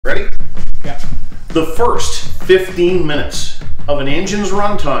ready? Yeah. The first 15 minutes of an engine's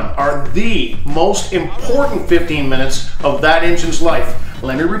runtime are the most important 15 minutes of that engine's life.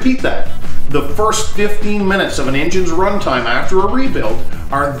 Let me repeat that. The first 15 minutes of an engine's runtime after a rebuild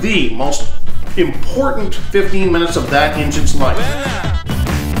are the most important 15 minutes of that engine's life.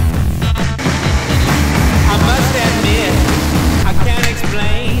 I must admit, I can't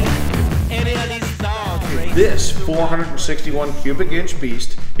explain any of these thoughts. This 461 cubic inch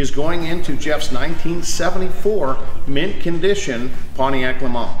beast is going into Jeff's 1974 mint condition Pontiac Le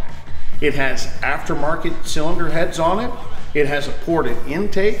Mans. It has aftermarket cylinder heads on it. It has a ported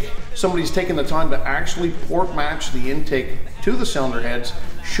intake. Somebody's taken the time to actually port match the intake to the cylinder heads.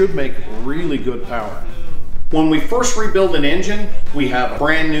 Should make really good power. When we first rebuild an engine, we have a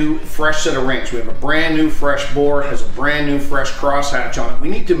brand new fresh set of rings. We have a brand new fresh bore, has a brand new fresh crosshatch on it. We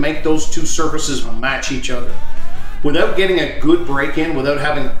need to make those two surfaces match each other. Without getting a good break-in, without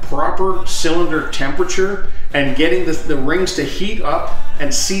having proper cylinder temperature and getting the rings to heat up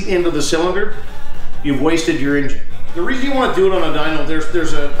and seat into the cylinder, you've wasted your engine. The reason you want to do it on a dyno,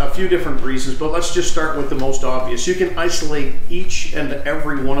 there's a few different reasons, but let's just start with the most obvious. You can isolate each and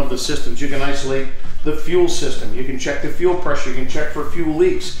every one of the systems. You can isolate the fuel system. You can check the fuel pressure. You can check for fuel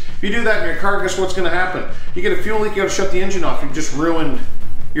leaks. If you do that in your car, guess what's going to happen? You get a fuel leak, you got to shut the engine off. You've just ruined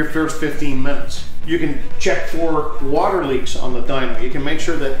your first 15 minutes. You can check for water leaks on the dyno. You can make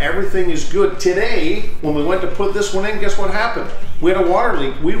sure that everything is good. Today, when we went to put this one in, guess what happened? We had a water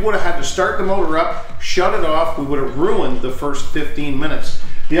leak. We would have had to start the motor up, shut it off. We would have ruined the first 15 minutes.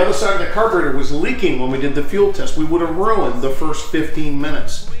 The other side of the carburetor was leaking when we did the fuel test. We would have ruined the first 15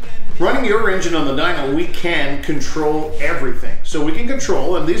 minutes. Running your engine on the dyno, we can control everything. So we can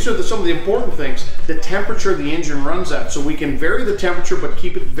control, and these are some of the important things, the temperature the engine runs at. So we can vary the temperature, but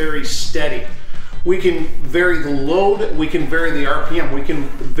keep it very steady. We can vary the load, we can vary the RPM, we can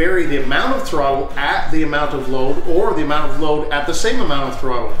vary the amount of throttle at the amount of load or the amount of load at the same amount of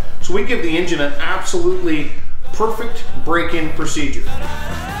throttle. So we give the engine an absolutely perfect break-in procedure.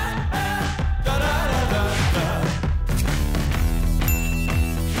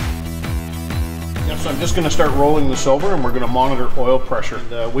 So I'm just going to start rolling this over and we're going to monitor oil pressure.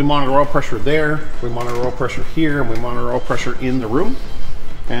 And, we monitor oil pressure there, we monitor oil pressure here, and we monitor oil pressure in the room.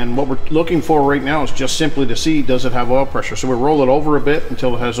 And what we're looking for right now is just simply to see, does it have oil pressure? So we'll roll it over a bit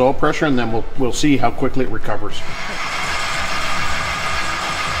until it has oil pressure, and then we'll see how quickly it recovers.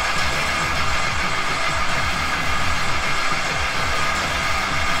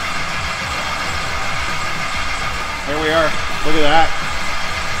 There we are. Look at that.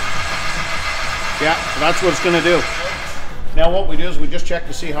 Yeah, so that's what it's going to do. Now what we do is we just check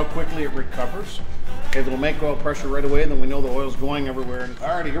to see how quickly it recovers. If it'll make oil pressure right away, then we know the oil's going everywhere.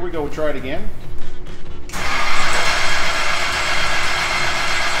 Alrighty, here we go, we'll try it again.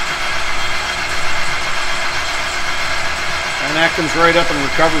 And that comes right up and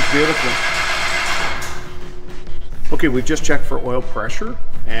recovers beautifully. Okay, we've just checked for oil pressure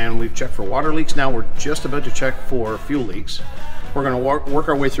and we've checked for water leaks. Now we're just about to check for fuel leaks. We're going to work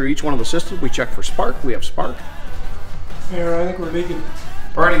our way through each one of the systems. We check for spark, we have spark. Yeah, I think we're leaking.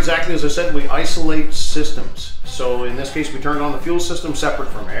 All right, exactly as I said, we isolate systems. So in this case, we turned on the fuel system separate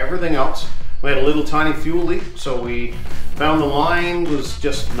from everything else. We had a little tiny fuel leak, so we found the line was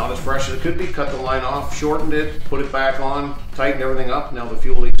just not as fresh as it could be, cut the line off, shortened it, put it back on, tightened everything up. Now the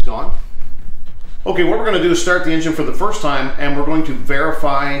fuel leak's gone. Okay, what we're going to do is start the engine for the first time, and we're going to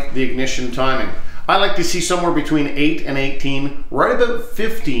verify the ignition timing. I like to see somewhere between 8 and 18. Right about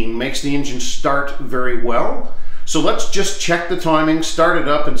 15 makes the engine start very well. So let's just check the timing, start it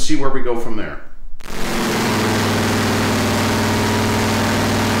up, and see where we go from there.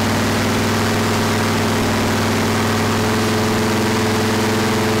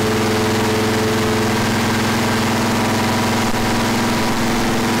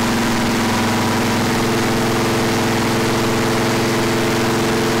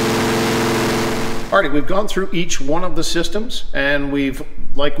 Alrighty, we've gone through each one of the systems and we've,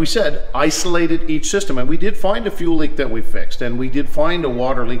 like we said, isolated each system, and we did find a fuel leak that we fixed, and we did find a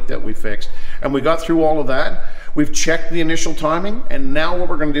water leak that we fixed, and we got through all of that. We've checked the initial timing, and now what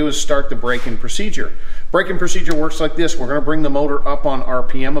we're going to do is start the break-in procedure. Break-in procedure works like this. We're going to bring the motor up on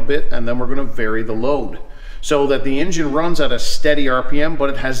RPM a bit, and then we're going to vary the load so that the engine runs at a steady RPM, but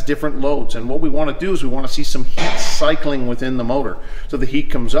it has different loads. And what we want to do is we want to see some heat cycling within the motor. So the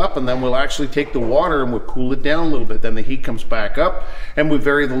heat comes up, and then we'll actually take the water and we'll cool it down a little bit. Then the heat comes back up, and we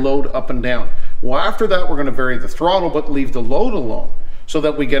vary the load up and down. Well, after that, we're going to vary the throttle, but leave the load alone so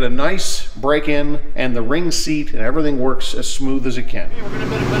that we get a nice break-in and the ring seat and everything works as smooth as it can. Okay, we're going to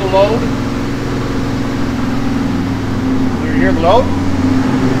put a bit of load. You hear the load?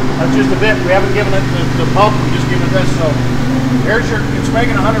 just a bit. We haven't given it the pump, we've just given it this. So here's your, it's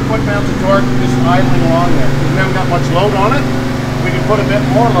making 100 foot-pounds of torque, just idling along there. We haven't got much load on it. We can put a bit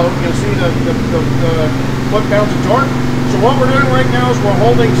more load. You'll see the foot-pounds of torque. So what we're doing right now is we're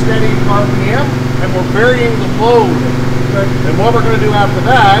holding steady RPM and we're varying the load. And what we're going to do after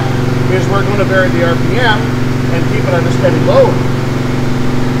that is we're going to vary the RPM and keep it at a steady load.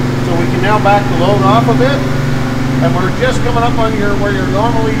 So we can now back the load off a bit, and we're just coming up on where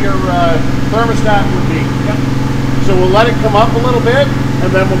normally your thermostat would be. Yep. So we'll let it come up a little bit, and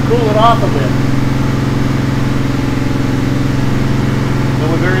then we'll cool it off a bit. Then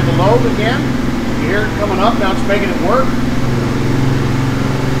we vary the load again. You hear it coming up, now it's making it work.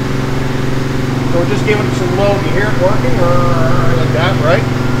 So we're just giving it some load. You hear it working, or like that, right?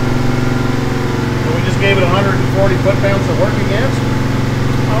 So we just gave it 140 foot-pounds to work against.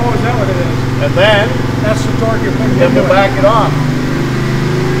 Oh, is that what it is? And then, That's the torque you're putting then into we'll it. back it off.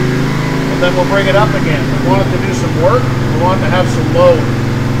 And then we'll bring it up again. We want it to do some work. We want it to have some load.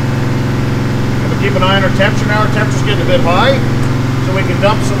 And we keep an eye on our temperature. Now our temperature's getting a bit high, so we can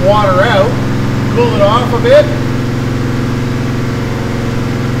dump some water out, cool it off a bit.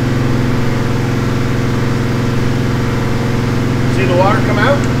 See the water come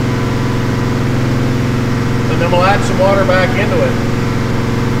out? And then we'll add some water back into it.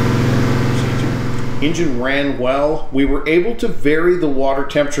 Engine ran well. We were able to vary the water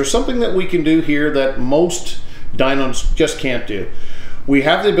temperature, something that we can do here that most dynos just can't do. We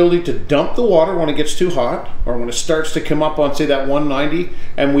have the ability to dump the water when it gets too hot, or when it starts to come up on, say, that 190,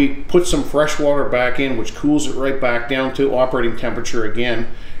 and we put some fresh water back in, which cools it right back down to operating temperature again.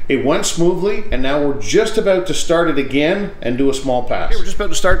 It went smoothly, and now we're just about to start it again and do a small pass. Okay, we're just about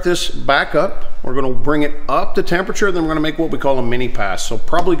to start this back up. We're going to bring it up to temperature, then we're going to make what we call a mini pass. So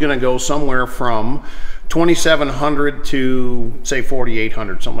probably going to go somewhere from 2700 to, say,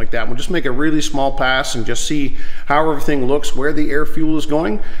 4800, something like that. We'll just make a really small pass and just see how everything looks, where the air fuel is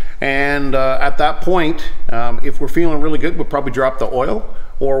going. And at that point, if we're feeling really good, we'll probably drop the oil,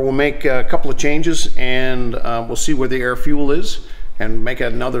 or we'll make a couple of changes and we'll see where the air fuel is and make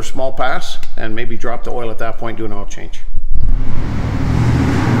another small pass and maybe drop the oil at that point, do an oil change.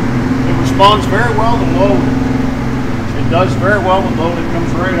 It responds very well to load. It does very well with load. It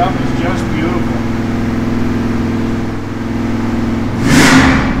comes right up. It's just beautiful.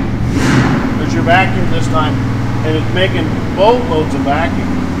 There's your vacuum this time, and it's making boatloads of vacuum.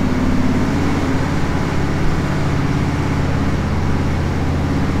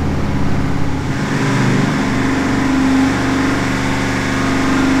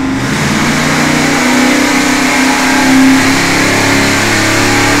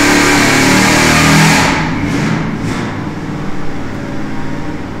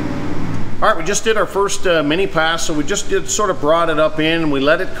 All right, we just did our first mini pass, so we just sort of brought it up in and we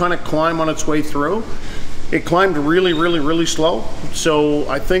let it kind of climb on its way through. It climbed really slow, so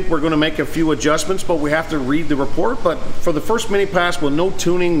I think we're going to make a few adjustments, but we have to read the report. But for the first mini pass with no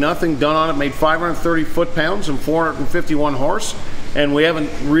tuning, nothing done on it, made 530 foot-pounds and 451 horse, and we haven't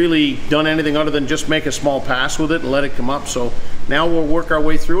really done anything other than just make a small pass with it and let it come up. So now we'll work our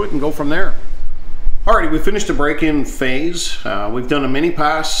way through it and go from there. Alrighty, we finished the break-in phase. We've done a mini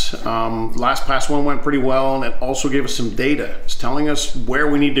pass. Last pass one went pretty well, and it also gave us some data. It's telling us where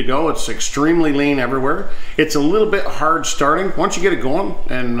we need to go. It's extremely lean everywhere. It's a little bit hard starting. Once you get it going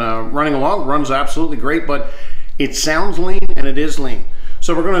and running along, it runs absolutely great, but it sounds lean and it is lean.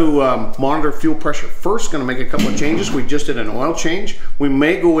 So we're going to monitor fuel pressure. First, going to make a couple of changes. We just did an oil change. We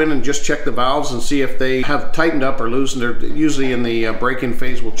may go in and just check the valves and see if they have tightened up or loosened. They're usually in the break-in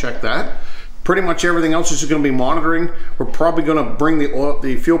phase, we'll check that. Pretty much everything else is just going to be monitoring. We're probably going to bring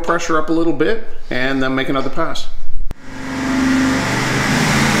the fuel pressure up a little bit and then make another pass.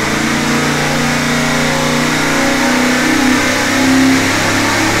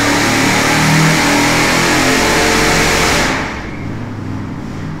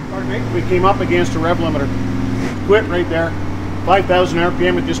 Pardon me? We came up against a rev limiter. Quit right there. 5,000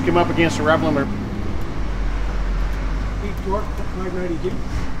 RPM, it just came up against a rev limiter. Peak torque, 592.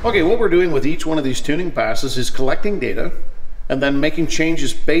 Okay, what we're doing with each one of these tuning passes is collecting data and then making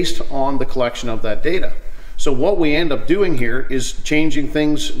changes based on the collection of that data. So what we end up doing here is changing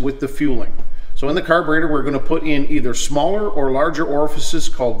things with the fueling. So in the carburetor, we're going to put in either smaller or larger orifices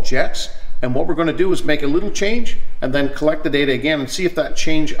called jets. And what we're going to do is make a little change and then collect the data again and see if that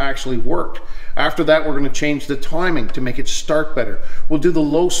change actually worked. After that, we're going to change the timing to make it start better. We'll do the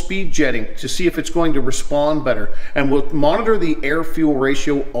low speed jetting to see if it's going to respond better. And we'll monitor the air fuel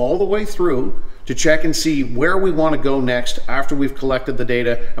ratio all the way through to check and see where we want to go next after we've collected the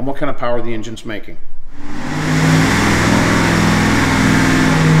data and what kind of power the engine's making.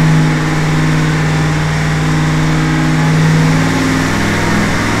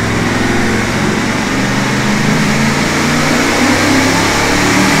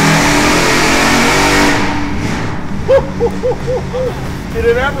 Did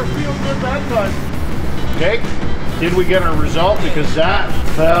it ever feel good that time? Okay, did we get a result? Because that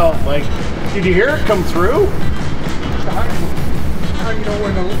felt like, did you hear it come through? How do you know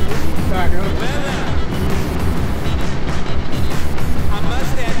when to back up? I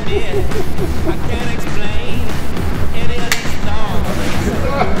must admit, I can't explain any of these thoughts.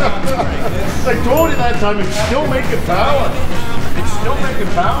 I told you that time, it's still making power. It's still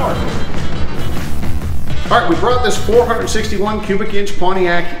making power. All right, we brought this 461 cubic inch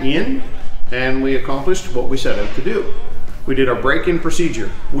Pontiac in, and we accomplished what we set out to do. We did our break-in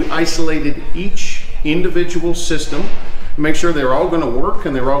procedure. We isolated each individual system to make sure they were all going to work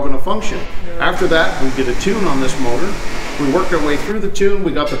and they were all going to function. After that, we did a tune on this motor. We worked our way through the tune.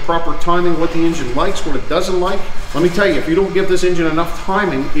 We got the proper timing, what the engine likes, what it doesn't like. Let me tell you, if you don't give this engine enough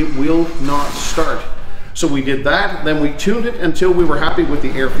timing, it will not start. So we did that, then we tuned it until we were happy with the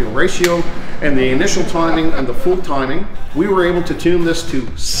air-fuel ratio and the initial timing and the full timing. We were able to tune this to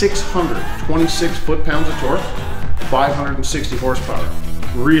 626 foot-pounds of torque, 560 horsepower.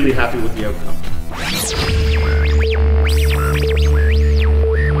 Really happy with the outcome.